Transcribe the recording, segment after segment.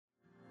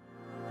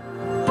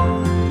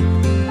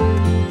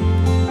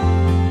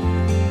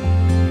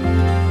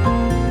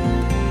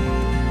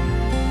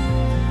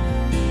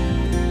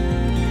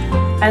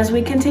As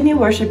we continue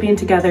worshiping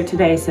together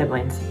today,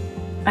 siblings,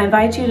 I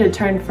invite you to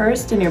turn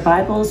first in your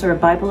Bibles or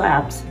Bible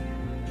apps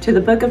to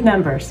the book of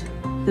Numbers,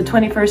 the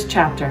 21st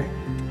chapter,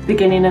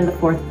 beginning in the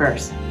 4th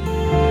verse.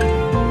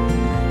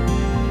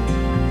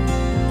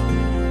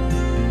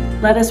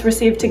 Let us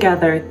receive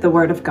together the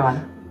word of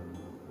God.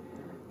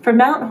 From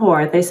Mount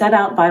Hor they set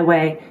out by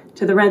way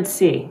to the Red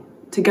Sea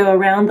to go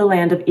around the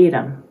land of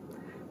Edom,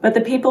 but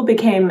the people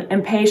became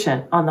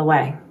impatient on the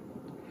way.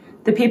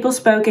 The people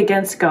spoke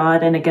against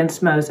God and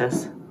against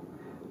Moses.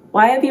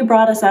 "Why have you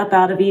brought us up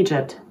out of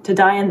Egypt to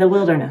die in the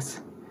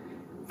wilderness?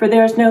 For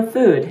there is no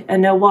food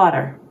and no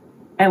water,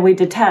 and we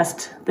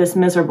detest this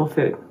miserable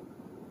food."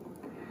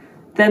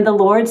 Then the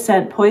Lord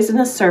sent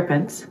poisonous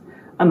serpents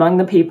among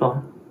the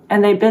people,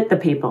 and they bit the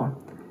people,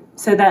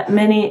 so that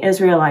many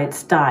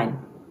Israelites died.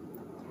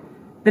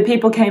 The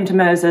people came to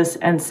Moses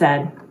and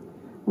said,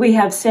 "We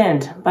have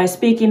sinned by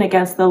speaking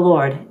against the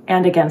Lord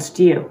and against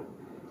you.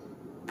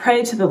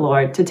 Pray to the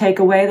Lord to take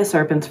away the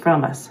serpents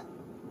from us."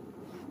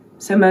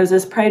 So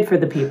Moses prayed for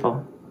the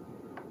people.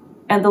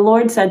 And the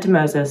Lord said to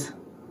Moses,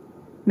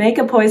 "Make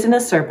a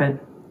poisonous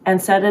serpent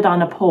and set it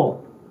on a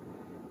pole,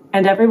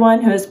 and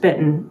everyone who is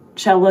bitten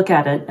shall look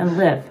at it and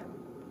live."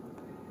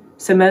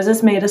 So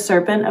Moses made a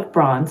serpent of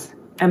bronze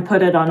and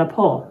put it on a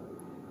pole.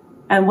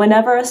 And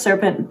whenever a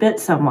serpent bit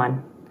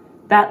someone,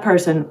 that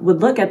person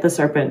would look at the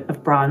serpent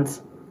of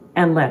bronze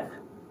and live.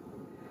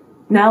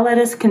 Now let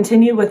us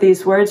continue with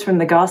these words from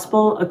the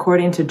Gospel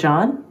according to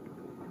John,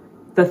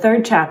 the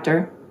 3rd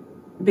chapter,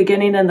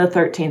 beginning in the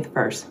 13th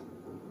verse.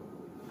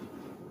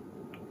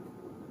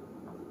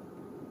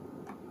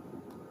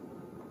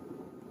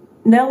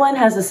 No one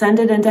has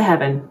ascended into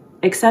heaven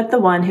except the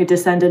one who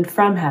descended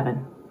from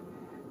heaven,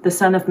 the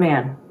Son of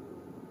Man.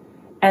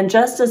 And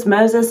just as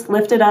Moses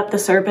lifted up the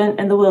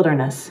serpent in the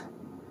wilderness,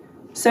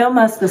 so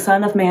must the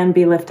Son of Man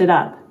be lifted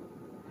up,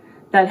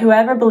 that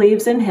whoever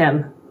believes in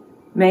him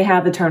may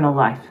have eternal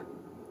life.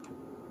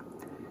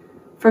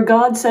 For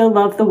God so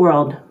loved the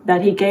world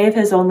that he gave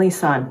his only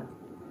Son,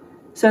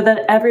 so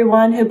that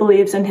everyone who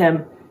believes in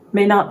him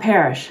may not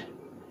perish,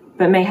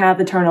 but may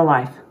have eternal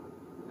life.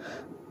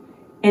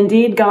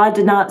 Indeed, God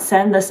did not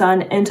send the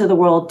Son into the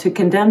world to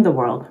condemn the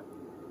world,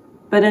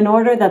 but in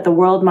order that the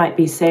world might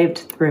be saved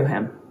through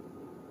him.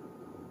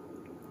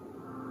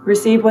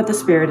 Receive what the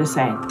Spirit is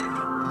saying.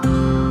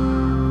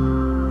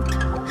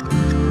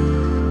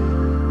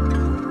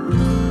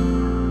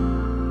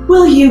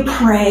 Will you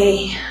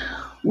pray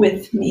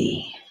with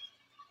me?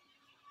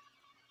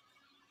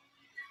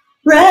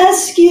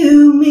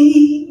 Rescue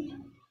me.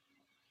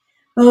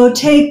 Oh,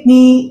 take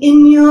me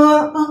in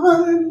your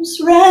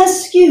arms.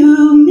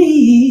 Rescue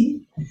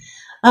me.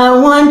 I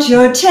want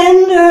your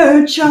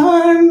tender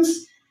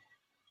charms,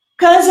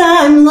 'cause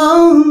I'm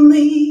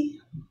lonely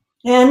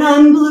and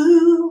I'm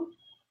blue,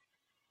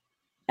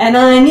 and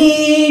I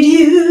need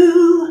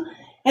you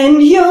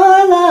and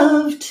your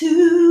love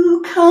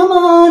to come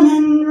on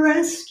and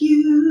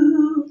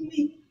rescue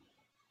me.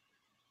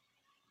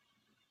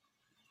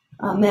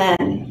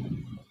 Amen.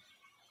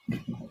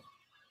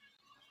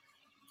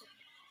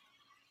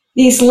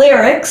 These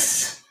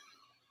lyrics,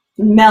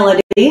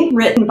 melody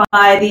written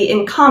by the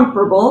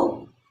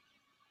incomparable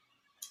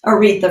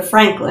Aretha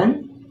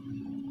Franklin,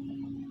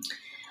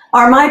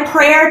 are my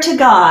prayer to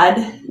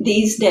God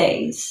these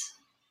days.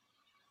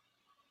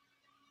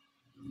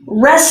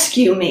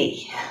 Rescue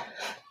me.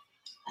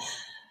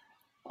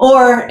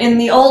 Or in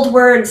the old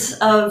words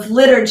of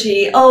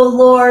liturgy, "O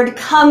Lord,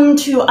 come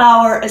to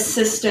our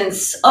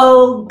assistance.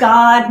 O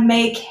God,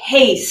 make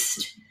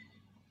haste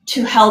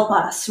to help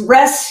us.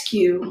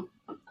 Rescue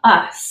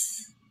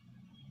us."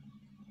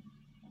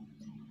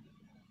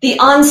 The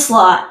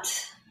onslaught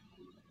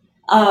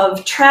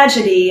of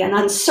tragedy and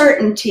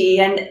uncertainty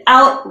and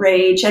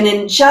outrage and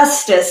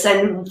injustice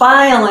and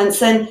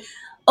violence and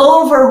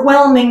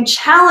overwhelming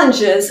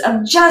challenges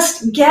of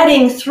just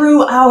getting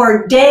through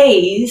our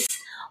days,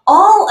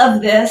 all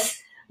of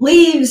this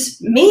leaves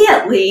me,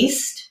 at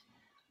least,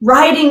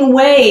 riding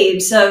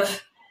waves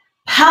of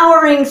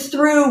powering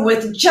through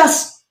with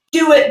just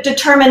do it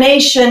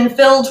determination,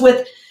 filled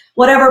with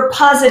whatever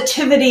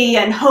positivity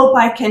and hope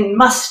I can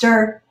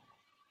muster,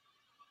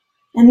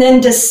 and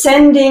then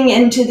descending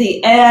into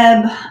the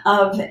ebb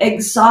of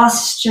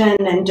exhaustion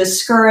and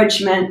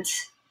discouragement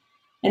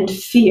and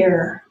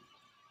fear.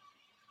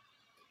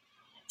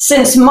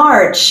 Since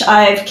March,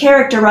 I've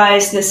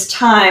characterized this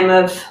time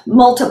of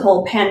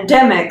multiple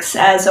pandemics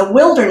as a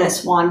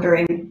wilderness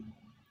wandering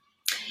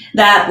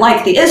that,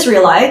 like the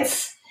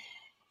Israelites,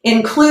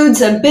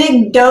 includes a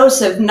big dose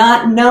of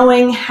not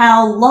knowing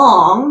how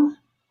long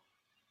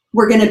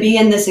we're going to be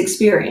in this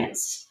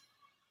experience.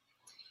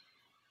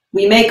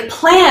 We make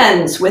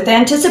plans with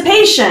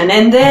anticipation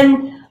and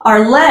then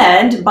are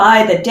led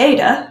by the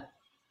data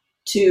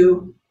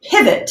to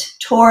pivot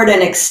toward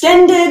an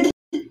extended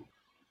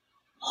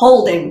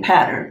holding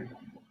pattern.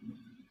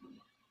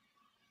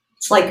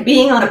 It's like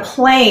being on a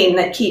plane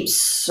that keeps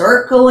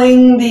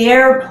circling the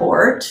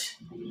airport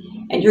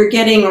and you're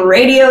getting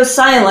radio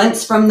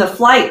silence from the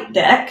flight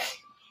deck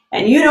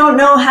And you don't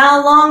know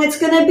how long it's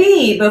going to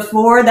be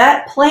before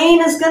that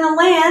plane is going to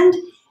land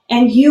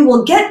and you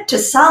will get to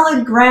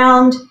solid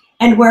ground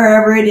and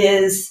wherever it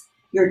is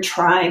you're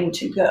trying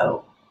to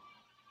go.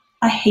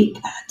 I hate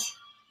that.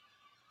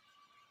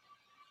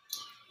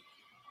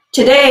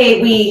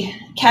 Today we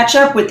catch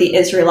up with the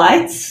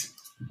Israelites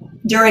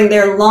during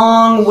their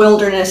long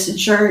wilderness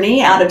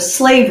journey out of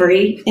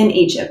slavery in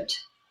Egypt.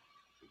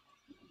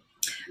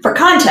 For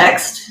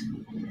context,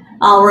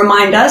 I'll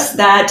remind us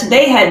that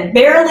they had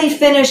barely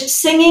finished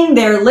singing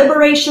their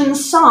liberation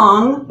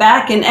song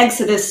back in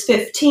Exodus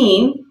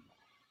 15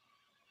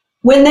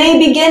 when they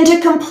begin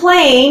to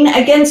complain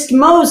against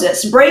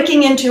Moses,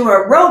 breaking into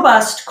a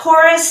robust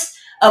chorus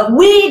of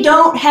 "We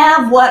don't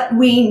have what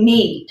we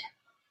need."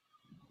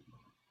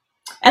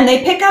 And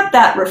they pick up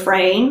that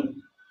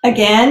refrain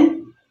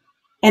again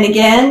and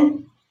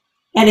again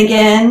and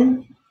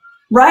again,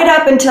 right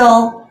up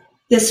until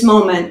this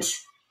moment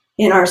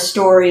in our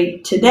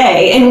story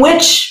today, in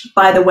which,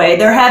 by the way,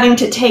 they're having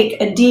to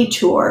take a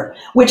detour,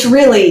 which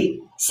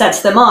really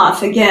sets them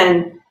off,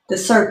 again, the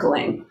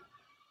circling.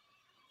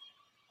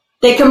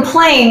 They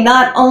complain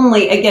not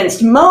only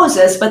against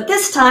Moses, but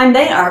this time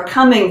they are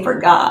coming for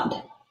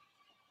God.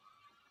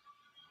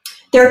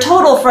 Their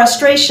total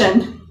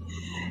frustration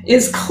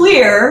is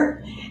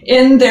clear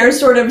in their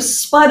sort of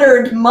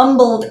sputtered,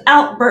 mumbled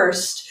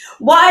outburst.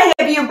 "Why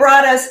have you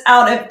brought us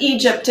out of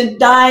Egypt to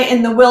die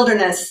in the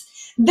wilderness?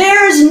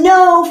 There's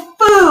no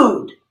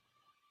food,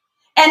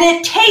 and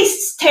it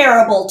tastes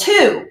terrible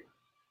too."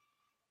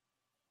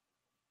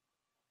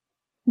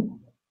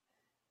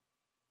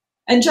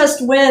 And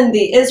just when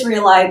the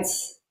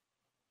Israelites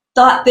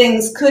thought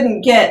things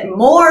couldn't get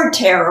more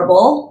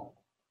terrible,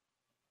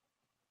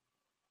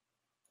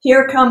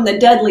 here come the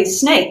deadly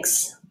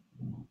snakes.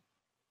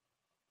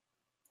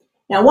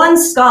 Now, one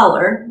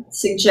scholar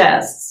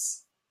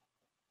suggests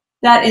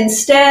that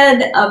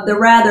instead of the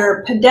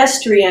rather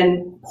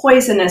pedestrian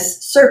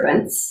poisonous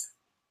serpents,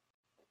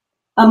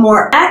 a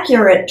more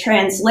accurate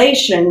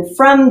translation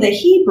from the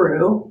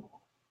Hebrew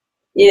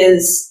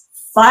is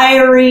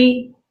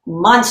fiery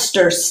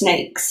monster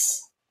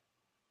snakes.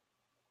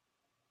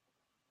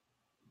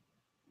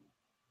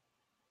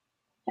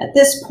 At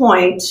this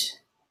point,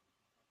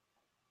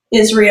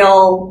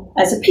 Israel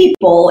as a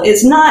people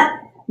is not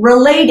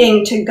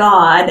relating to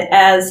God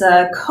as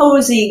a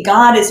cozy,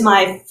 God is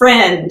my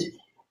friend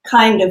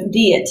kind of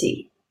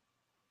deity.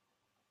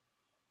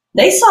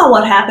 They saw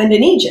what happened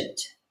in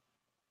Egypt.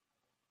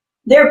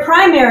 Their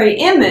primary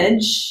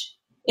image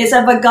is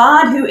of a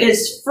God who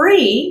is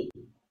free,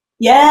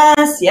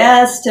 yes,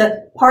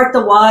 to part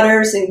the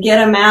waters and get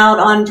them out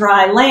on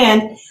dry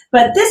land.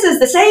 But this is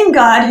the same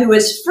God who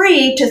is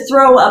free to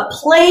throw a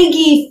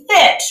plaguey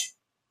fit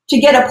to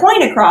get a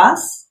point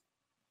across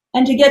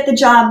and to get the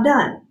job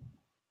done.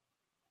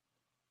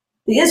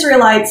 The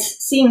Israelites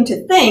seem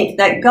to think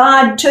that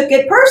God took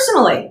it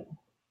personally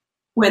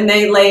when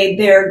they laid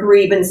their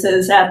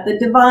grievances at the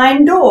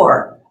divine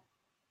door,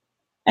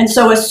 and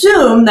so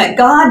assume that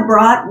God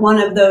brought one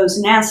of those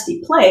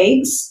nasty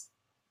plagues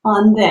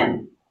on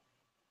them.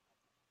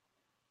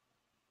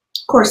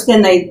 Of course,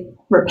 then they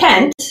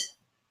repent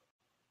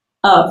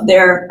of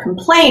their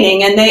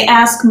complaining and they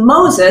ask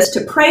Moses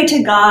to pray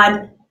to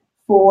God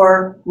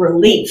for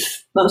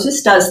relief.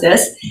 Moses does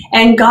this,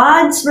 and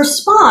God's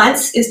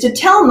response is to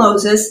tell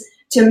Moses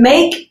to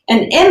make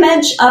an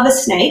image of a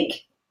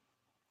snake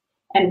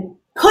and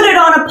put it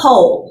on a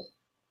pole.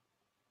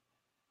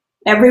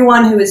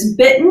 Everyone who is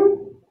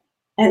bitten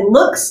and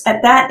looks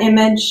at that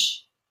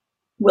image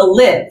will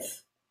live.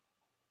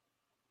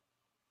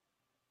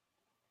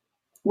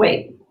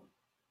 Wait.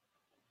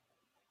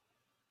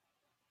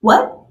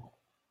 What?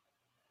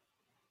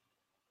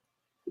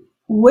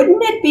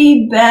 Wouldn't it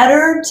be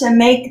better to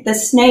make the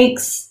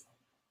snakes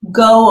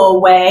go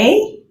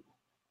away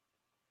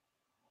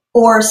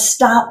or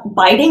stop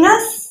biting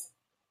us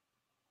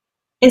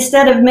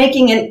instead of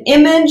making an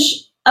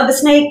image of a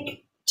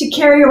snake to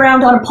carry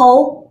around on a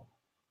pole?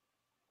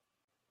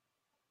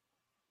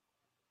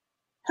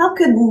 How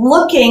could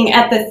looking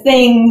at the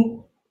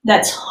thing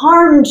that's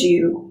harmed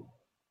you,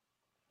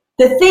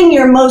 the thing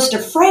you're most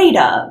afraid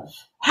of,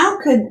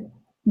 how could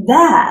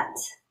that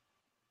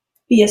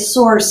be a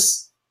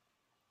source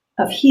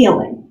of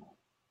healing?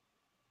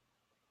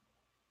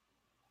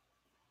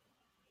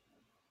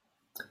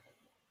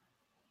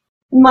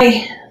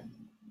 My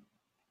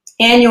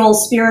annual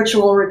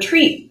spiritual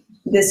retreat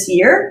this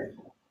year,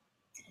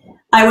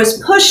 I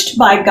was pushed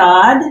by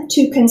God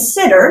to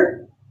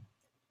consider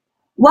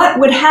what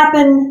would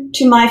happen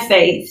to my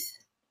faith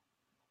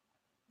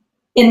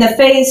in the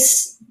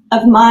face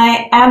of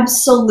my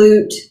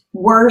absolute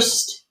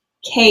worst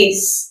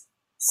case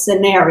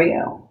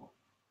scenario.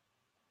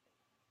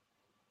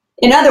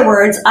 In other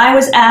words, I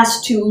was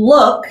asked to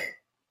look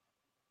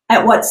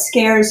at what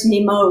scares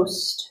me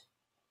most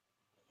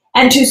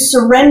and to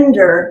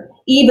surrender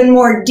even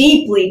more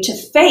deeply to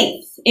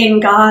faith in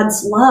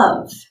God's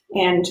love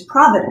and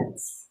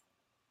providence.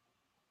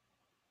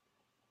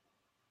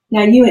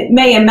 Now, you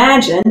may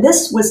imagine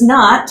this was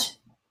not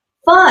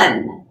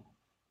fun.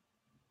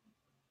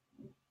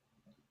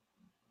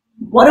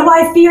 What do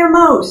I fear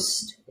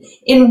most?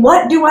 In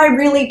what do I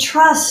really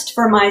trust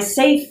for my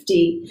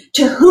safety?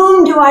 To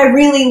whom do I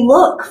really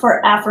look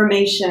for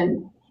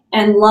affirmation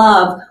and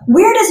love?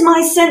 Where does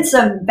my sense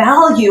of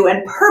value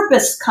and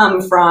purpose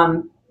come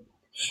from?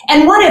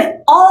 And what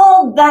if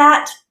all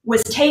that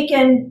was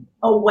taken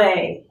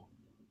away?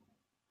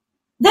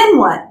 Then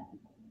what?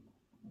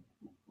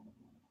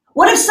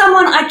 What if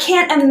someone I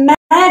can't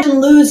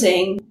imagine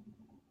losing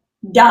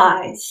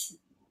dies?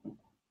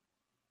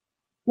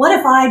 What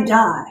if I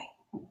die?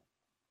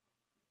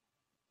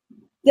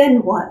 Then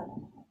what?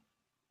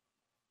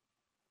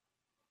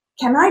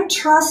 Can I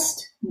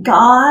trust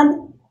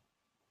God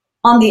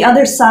on the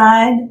other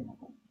side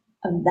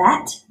of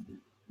that?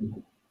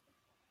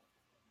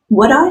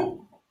 Would I?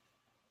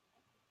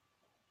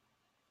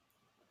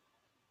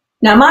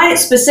 Now, my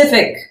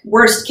specific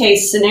worst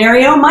case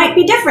scenario might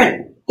be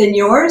different than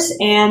yours,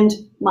 and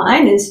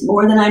mine is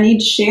more than I need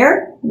to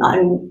share.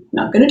 I'm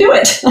not going to do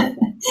it.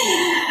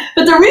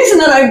 But the reason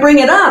that I bring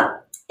it up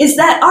is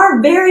that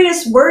our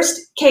various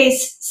worst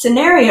case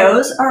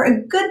scenarios are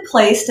a good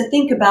place to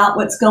think about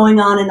what's going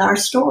on in our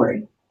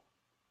story.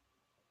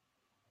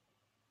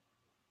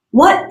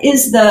 What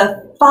is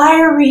the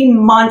fiery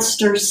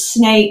monster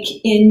snake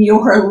in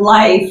your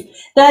life?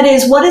 That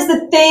is, what is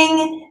the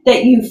thing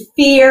that you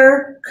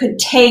fear could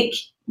take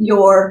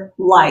your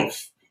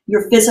life?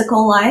 Your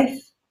physical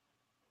life,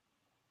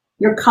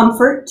 your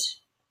comfort,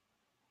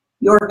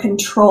 your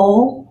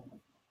control,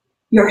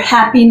 your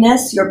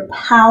happiness, your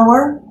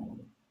power,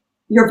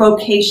 your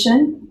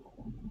vocation,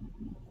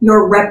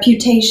 your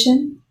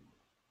reputation,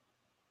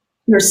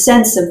 your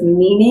sense of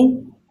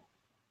meaning.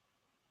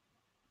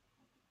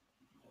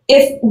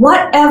 If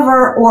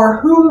whatever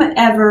or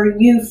whomever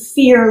you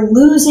fear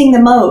losing the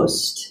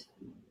most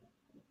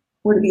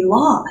were to be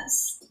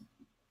lost,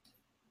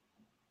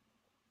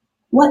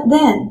 what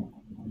then?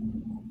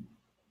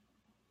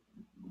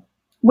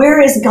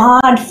 Where is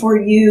God for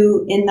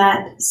you in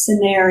that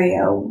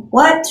scenario?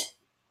 What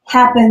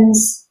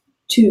happens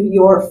to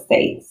your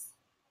faith?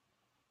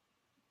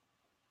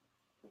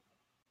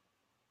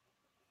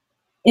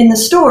 In the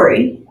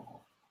story,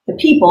 the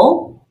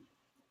people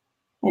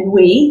and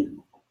we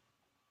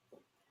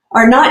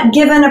are not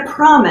given a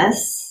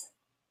promise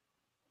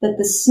that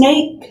the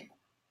snake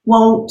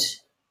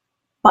won't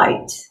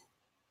bite,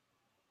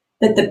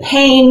 that the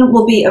pain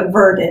will be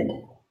averted,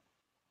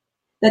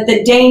 that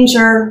the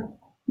danger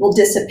will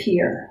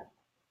disappear.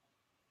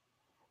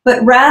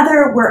 But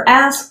rather, we're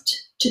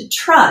asked to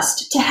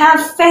trust, to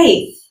have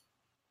faith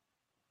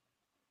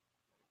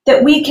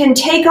that we can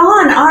take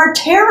on our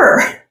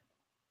terror,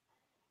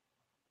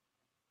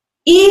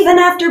 even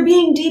after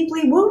being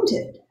deeply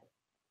wounded.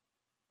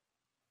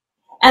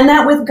 And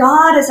that with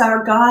God as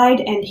our guide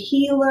and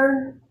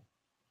healer,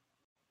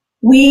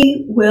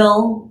 we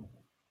will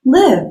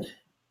live.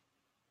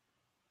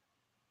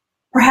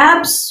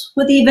 Perhaps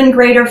with even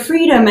greater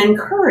freedom and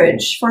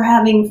courage for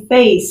having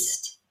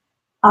faced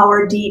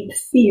our deep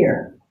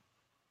fear.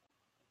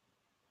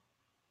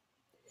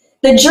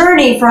 The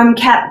journey from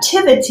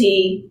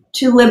captivity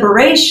to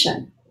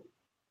liberation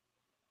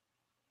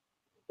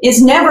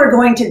is never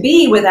going to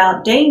be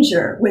without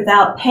danger,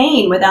 without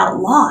pain, without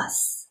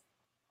loss.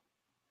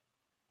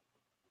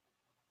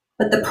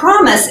 But the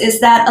promise is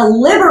that a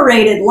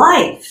liberated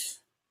life,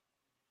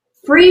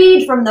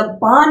 freed from the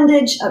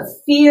bondage of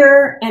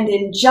fear and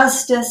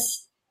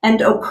injustice and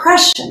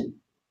oppression,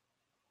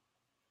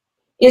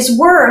 is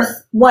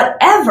worth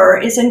whatever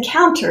is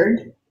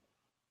encountered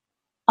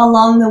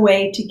along the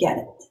way to get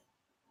it.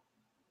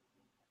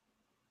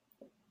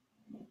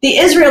 The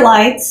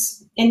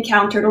Israelites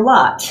encountered a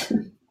lot.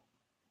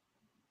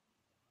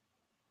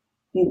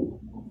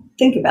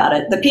 Think about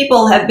it. The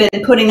people have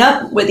been putting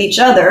up with each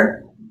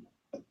other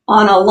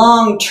on a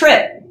long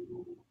trip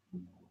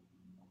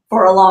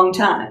for a long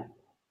time.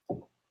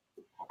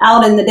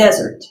 Out in the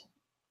desert,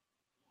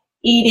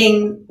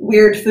 eating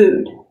weird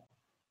food,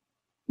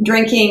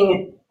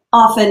 drinking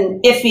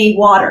often iffy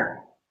water,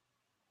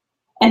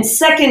 and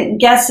second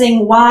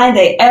guessing why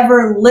they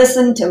ever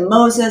listened to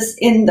Moses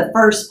in the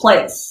first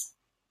place.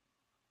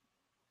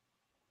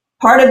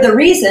 Part of the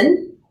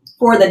reason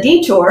for the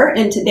detour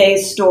in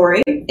today's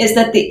story is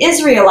that the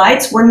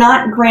Israelites were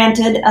not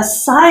granted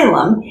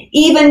asylum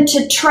even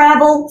to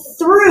travel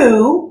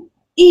through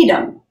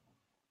Edom.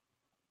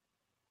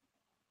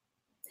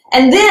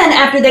 And then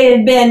after they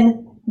had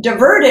been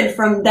diverted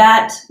from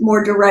that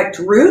more direct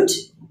route,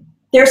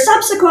 they're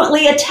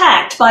subsequently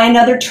attacked by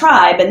another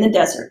tribe in the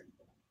desert.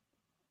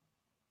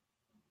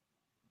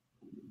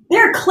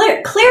 They're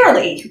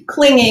clearly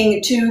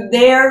clinging to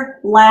their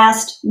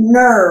last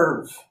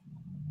nerve.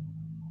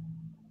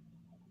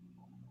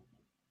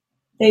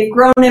 They've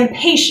grown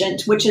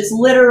impatient, which is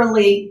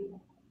literally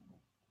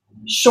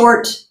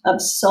short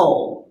of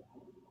soul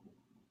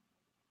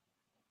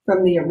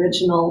from the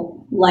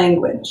original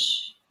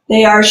language.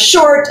 They are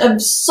short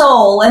of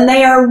soul, and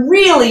they are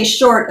really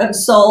short of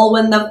soul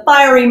when the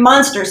fiery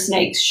monster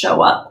snakes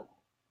show up.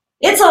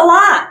 It's a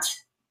lot.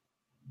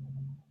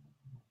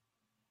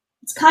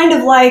 It's kind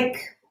of like,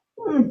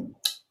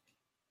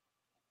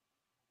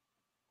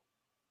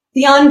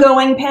 the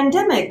ongoing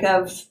pandemic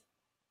of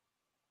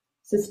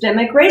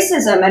systemic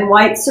racism and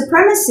white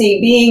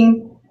supremacy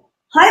being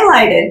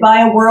highlighted by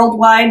a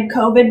worldwide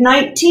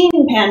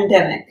COVID-19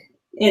 pandemic,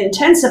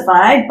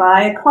 intensified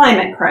by a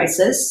climate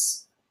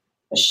crisis,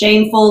 a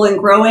shameful and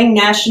growing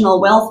national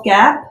wealth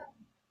gap,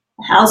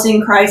 a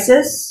housing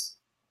crisis,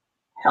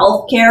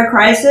 healthcare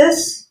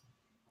crisis,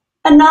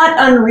 a not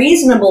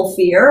unreasonable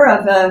fear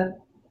of a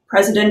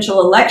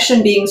presidential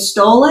election being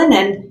stolen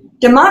and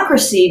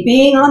democracy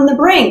being on the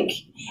brink,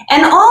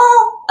 and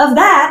all of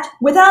that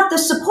without the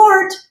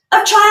support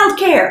of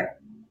childcare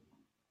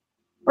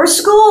or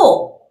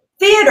school,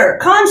 theater,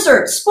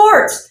 concerts,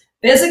 sports,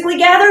 physically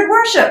gathered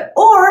worship,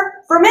 or,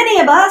 for many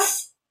of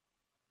us,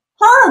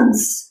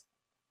 hugs.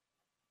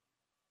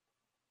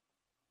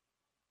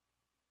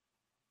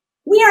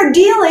 We are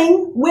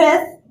dealing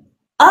with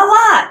a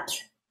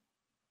lot.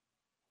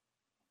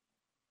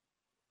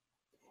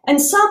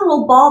 And some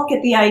will balk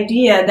at the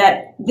idea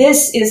that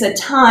this is a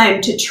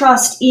time to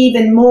trust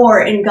even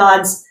more in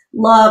God's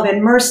love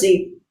and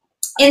mercy.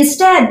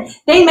 Instead,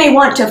 they may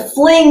want to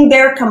fling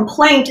their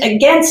complaint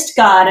against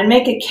God and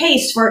make a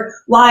case for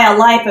why a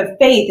life of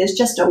faith is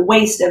just a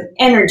waste of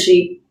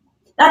energy.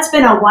 That's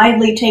been a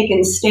widely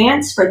taken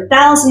stance for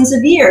thousands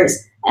of years,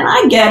 and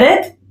I get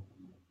it.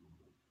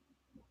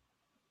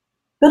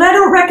 But I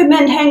don't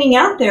recommend hanging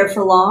out there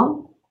for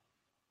long.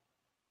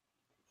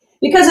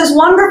 Because as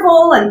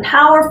wonderful and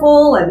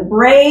powerful and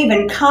brave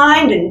and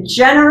kind and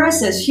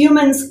generous as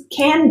humans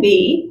can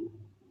be,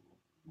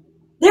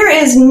 there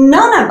is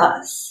none of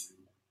us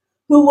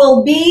who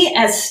will be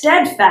as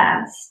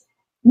steadfast,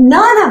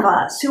 none of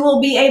us who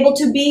will be able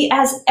to be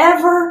as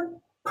ever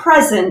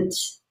present,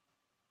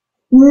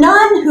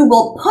 none who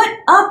will put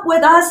up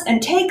with us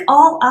and take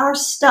all our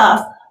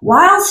stuff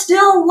while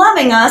still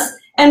loving us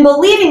and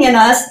believing in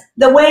us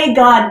the way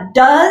God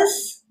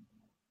does,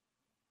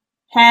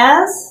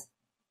 has,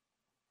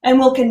 and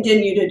will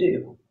continue to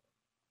do.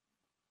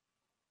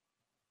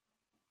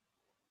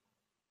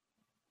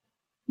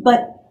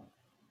 But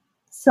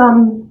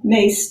some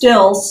may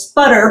still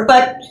sputter,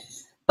 but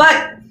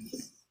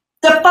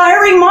the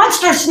fiery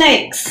monster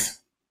snakes,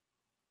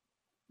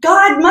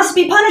 God must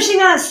be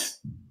punishing us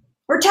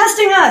or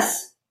testing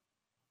us.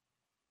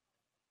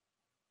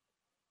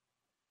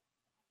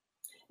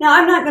 Now,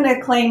 I'm not going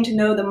to claim to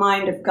know the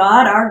mind of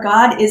God. Our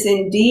God is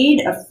indeed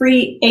a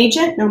free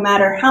agent, no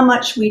matter how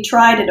much we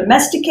try to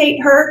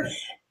domesticate her.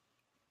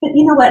 But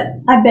you know what?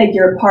 I beg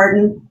your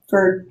pardon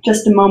for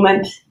just a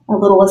moment, a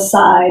little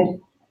aside.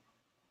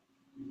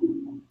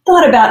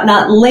 Thought about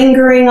not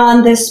lingering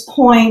on this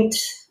point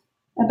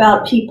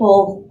about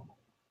people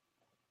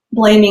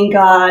blaming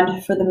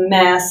God for the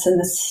mess and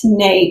the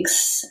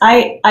snakes.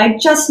 I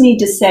just need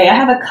to say, I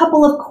have a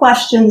couple of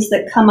questions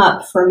that come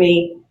up for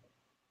me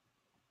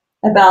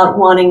about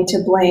wanting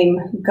to blame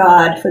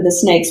God for the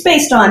snakes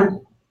based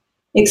on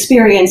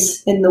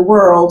experience in the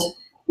world.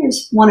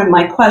 Here's one of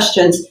my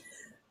questions.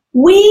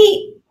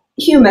 We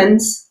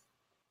humans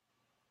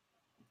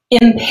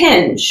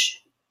impinge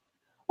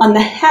on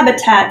the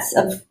habitats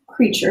of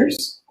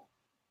creatures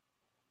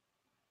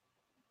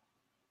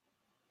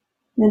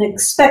and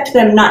expect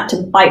them not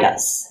to bite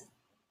us.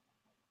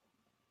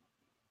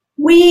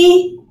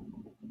 We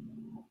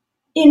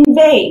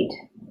invade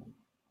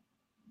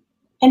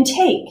and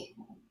take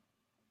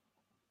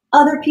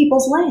other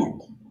people's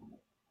land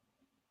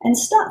and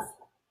stuff,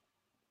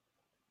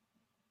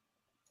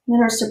 and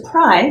then are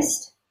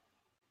surprised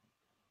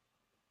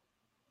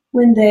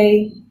when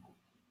they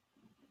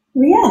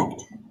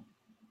react.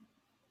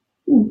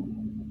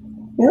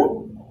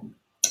 Really?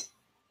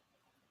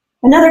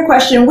 Another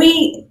question,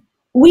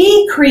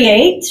 we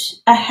create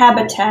a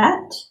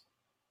habitat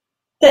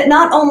that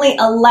not only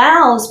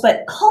allows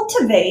but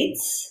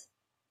cultivates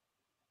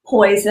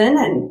poison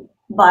and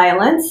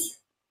violence,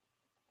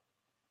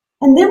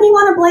 and then we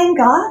want to blame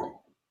God?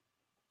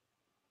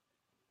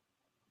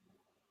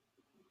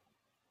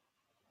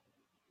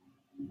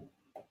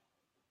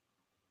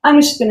 I'm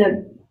just going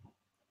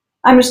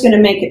to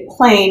make it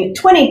plain.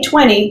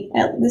 2020,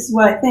 this is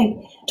what I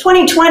think.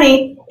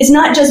 2020 is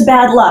not just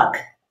bad luck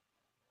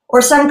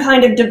or some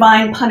kind of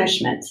divine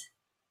punishment.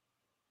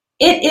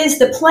 It is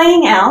the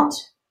playing out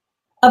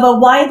of a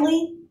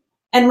widely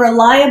and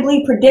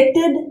reliably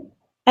predicted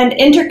and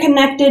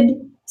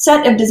interconnected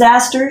set of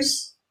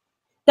disasters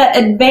that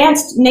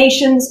advanced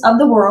nations of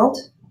the world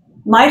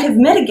might have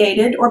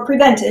mitigated or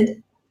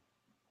prevented,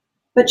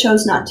 but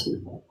chose not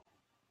to.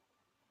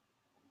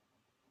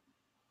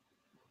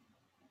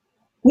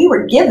 We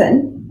were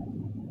given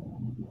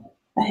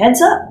a heads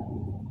up.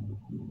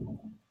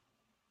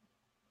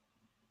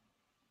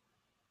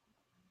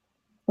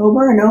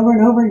 Over and over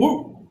and over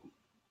again.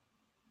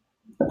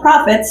 The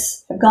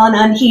prophets have gone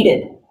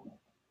unheeded.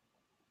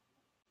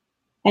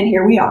 And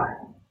here we are.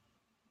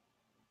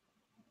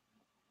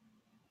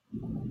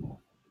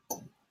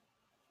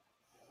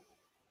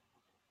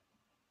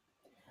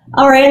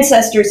 Our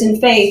ancestors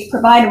in faith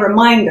provide a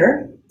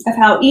reminder of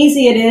how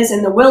easy it is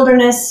in the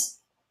wilderness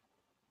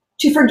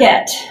to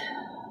forget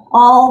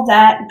all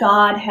that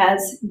God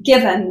has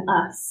given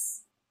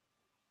us.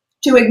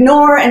 to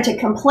ignore and to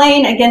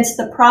complain against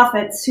the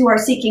prophets who are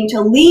seeking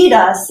to lead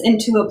us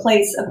into a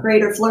place of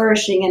greater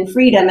flourishing and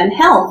freedom and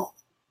health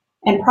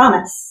and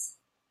promise.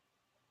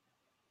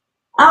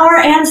 Our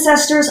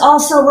ancestors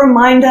also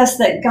remind us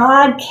that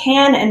God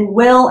can and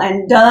will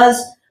and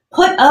does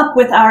put up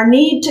with our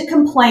need to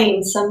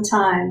complain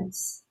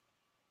sometimes.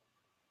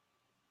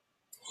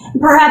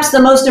 Perhaps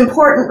the most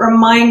important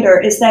reminder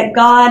is that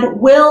God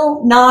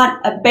will not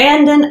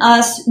abandon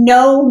us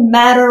no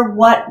matter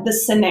what the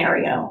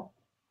scenario.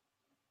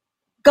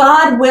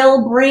 God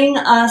will bring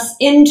us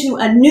into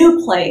a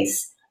new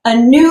place, a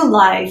new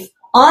life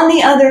on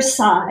the other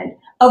side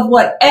of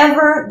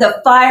whatever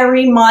the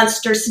fiery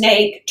monster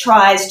snake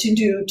tries to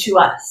do to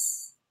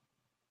us.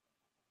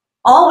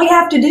 All we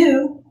have to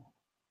do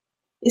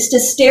is to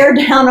stare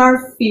down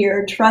our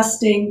fear,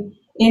 trusting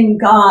in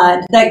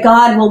God, that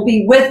God will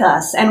be with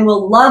us and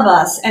will love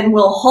us and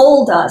will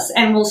hold us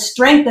and will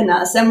strengthen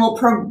us and will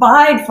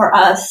provide for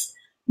us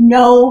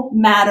no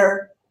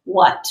matter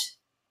what.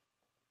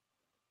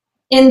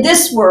 In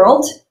this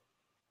world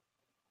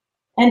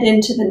and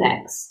into the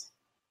next.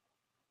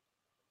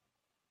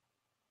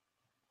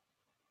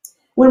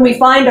 When we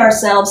find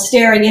ourselves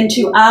staring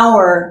into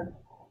our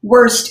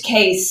worst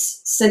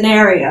case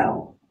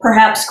scenario,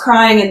 perhaps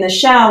crying in the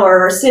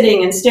shower or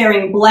sitting and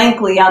staring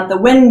blankly out the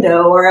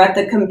window or at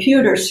the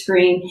computer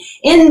screen,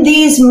 in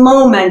these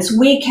moments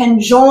we can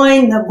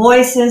join the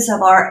voices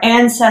of our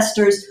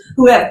ancestors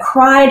who have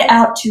cried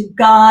out to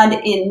God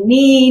in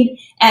need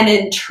and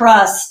in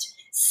trust,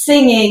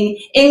 singing,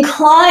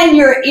 "Incline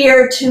your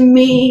ear to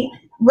me,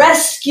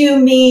 rescue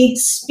me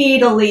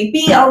speedily,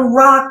 be a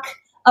rock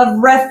of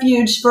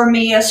refuge for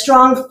me, a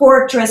strong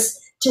fortress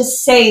to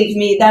save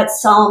me."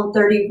 That's Psalm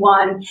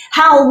 31.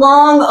 "How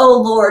long, O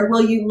Lord,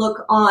 will you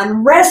look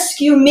on?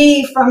 Rescue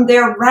me from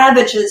their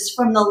ravages,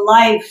 from the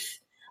life,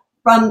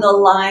 from the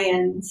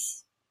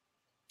lions.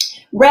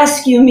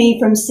 Rescue me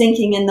from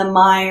sinking in the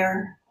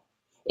mire.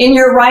 In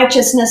your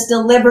righteousness,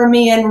 deliver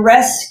me and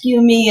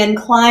rescue me.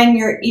 Incline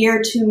your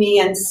ear to me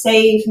and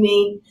save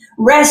me.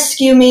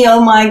 Rescue me, O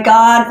my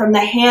God, from the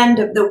hand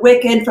of the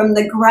wicked, from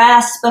the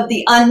grasp of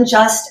the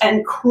unjust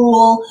and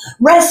cruel.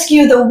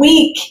 Rescue the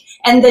weak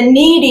and the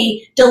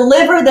needy.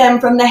 Deliver them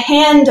from the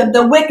hand of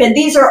the wicked."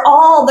 These are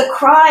all the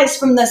cries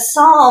from the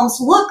Psalms.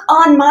 "Look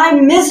on my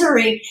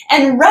misery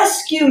and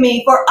rescue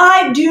me, for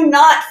I do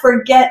not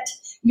forget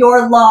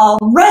your law.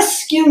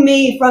 Rescue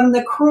me from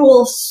the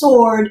cruel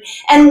sword."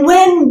 And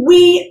when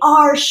we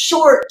are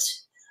short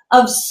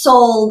of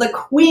soul, the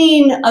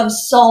Queen of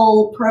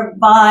Soul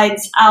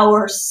provides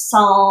our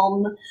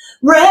psalm.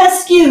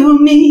 "Rescue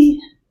me.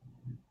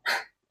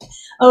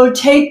 Oh,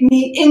 take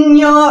me in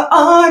your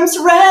arms.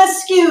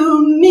 Rescue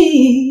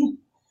me.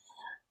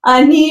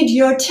 I need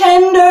your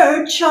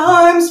tender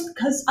charms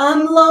because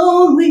I'm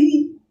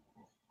lonely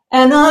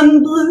and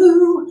I'm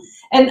blue.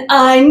 And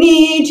I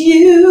need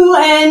you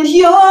and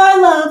your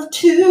love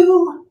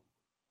too.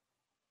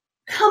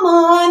 Come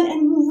on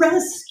and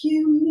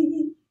rescue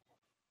me."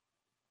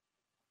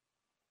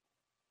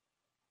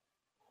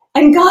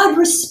 And God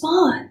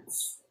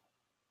responds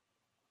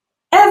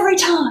every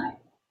time,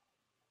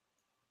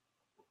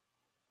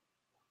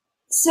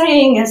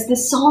 saying, as the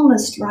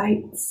psalmist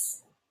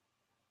writes,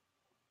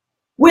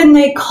 "When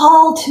they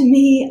call to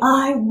me,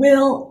 I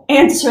will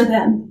answer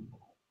them.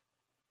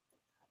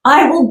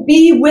 I will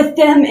be with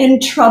them in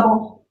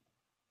trouble.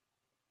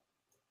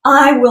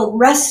 I will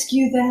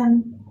rescue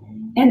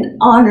them and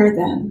honor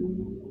them."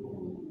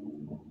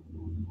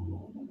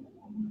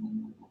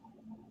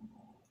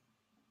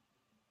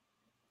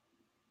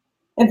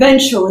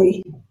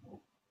 Eventually,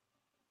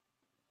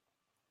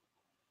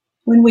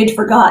 when we'd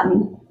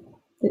forgotten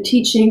the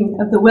teaching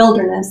of the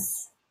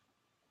wilderness,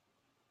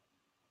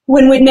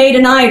 when we'd made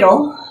an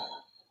idol,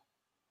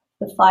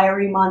 the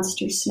fiery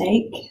monster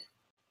snake,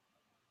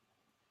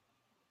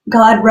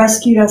 God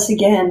rescued us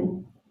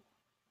again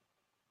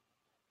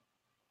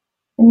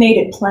and made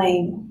it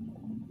plain.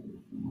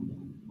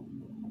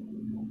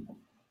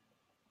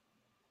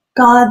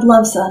 God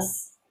loves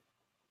us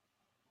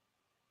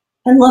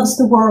and loves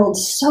the world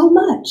so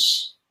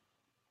much.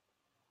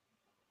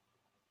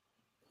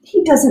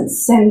 He doesn't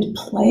send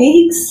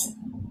plagues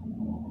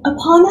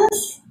upon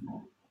us,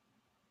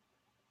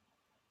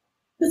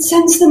 but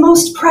sends the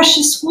most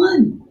precious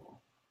one,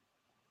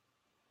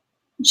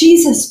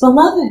 Jesus,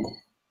 beloved,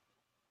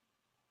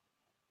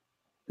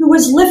 who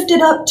was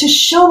lifted up to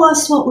show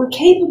us what we're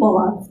capable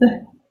of,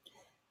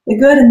 the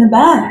good and the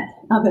bad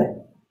of it,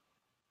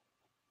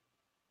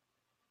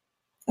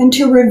 and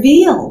to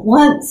reveal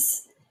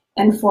once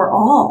and for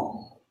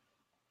all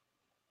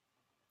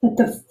that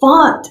the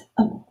font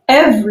of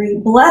every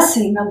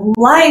blessing of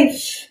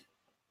life,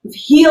 of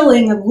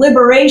healing, of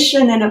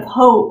liberation, and of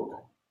hope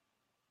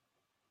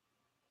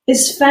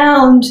is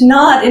found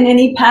not in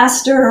any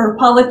pastor or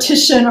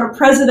politician or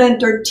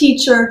president or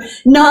teacher,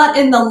 not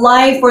in the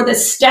life or the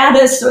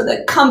status or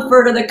the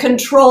comfort or the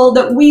control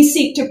that we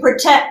seek to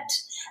protect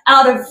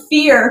out of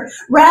fear.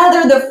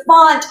 Rather, the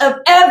font of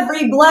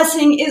every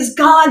blessing is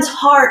God's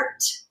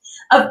heart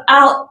of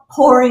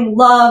outpouring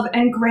love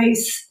and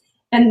grace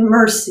and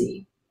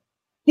mercy.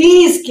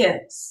 These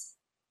gifts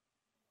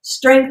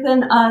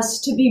strengthen us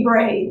to be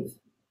brave,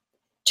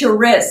 to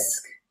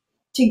risk,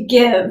 to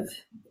give,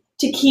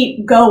 to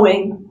keep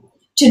going,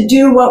 to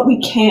do what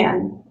we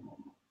can,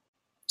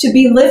 to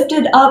be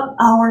lifted up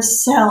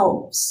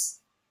ourselves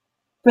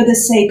for the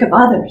sake of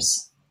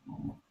others,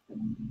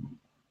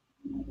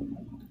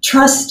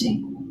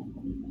 trusting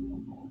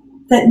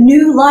that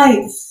new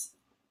life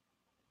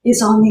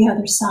is on the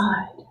other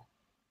side.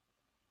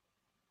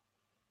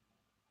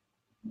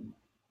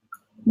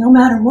 No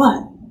matter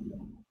what,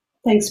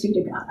 thanks be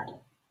to God.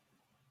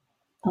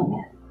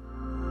 Amen.